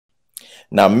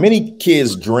Now, many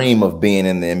kids dream of being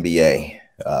in the NBA,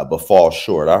 but fall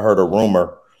short. I heard a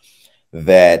rumor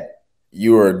that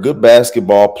you were a good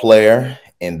basketball player,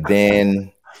 and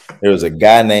then there was a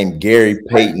guy named Gary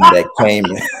Payton that came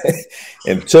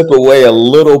and took away a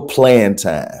little playing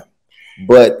time.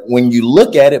 But when you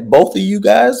look at it, both of you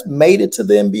guys made it to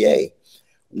the NBA.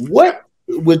 What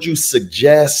would you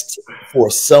suggest for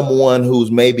someone who's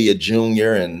maybe a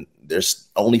junior and there's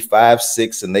only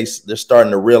 5'6", and they're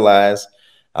starting to realize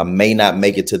I may not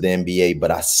make it to the NBA, but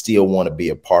I still want to be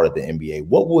a part of the NBA?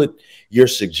 What would your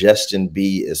suggestion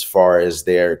be as far as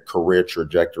their career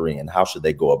trajectory, and how should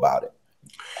they go about it?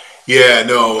 Yeah,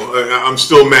 no, I'm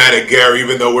still mad at Gary,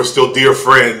 even though we're still dear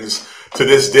friends to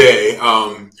this day.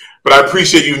 But I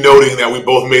appreciate you noting that we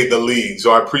both made the league,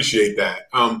 so I appreciate that.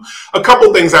 A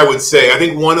couple things I would say. I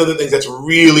think one of the things that's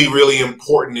really, really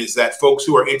important is that folks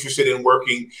who are interested in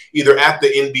working either at the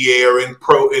NBA or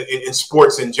in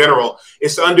sports in general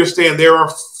is to understand there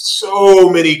are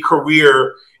so many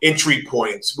career entry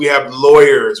points. We have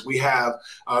lawyers, we have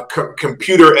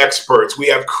computer experts, we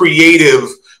have creative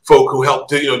folk who help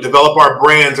to develop our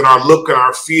brands and our look and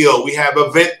our feel. We have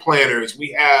event planners.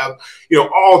 We have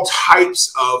all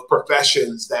types of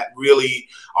professions that really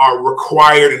are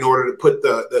required in order to put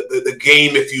the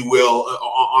game, if you will,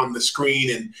 on the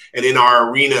screen and in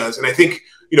our arenas. And I think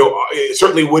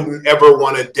certainly wouldn't ever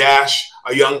want to dash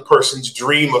a young person's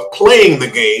dream of playing the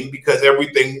game, because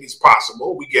everything is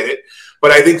possible. We get it. But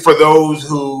I think for those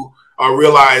who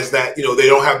realize that they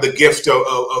don't have the gift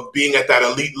of being at that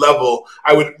elite level,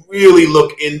 I would really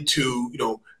look into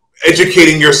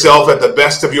educating yourself at the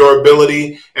best of your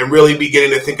ability, and really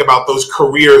beginning to think about those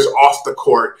careers off the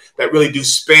court that really do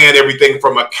span everything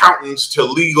from accountants to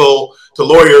legal to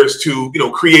lawyers to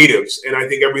creatives, and I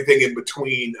think everything in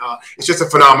between. It's just a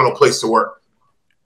phenomenal place to work.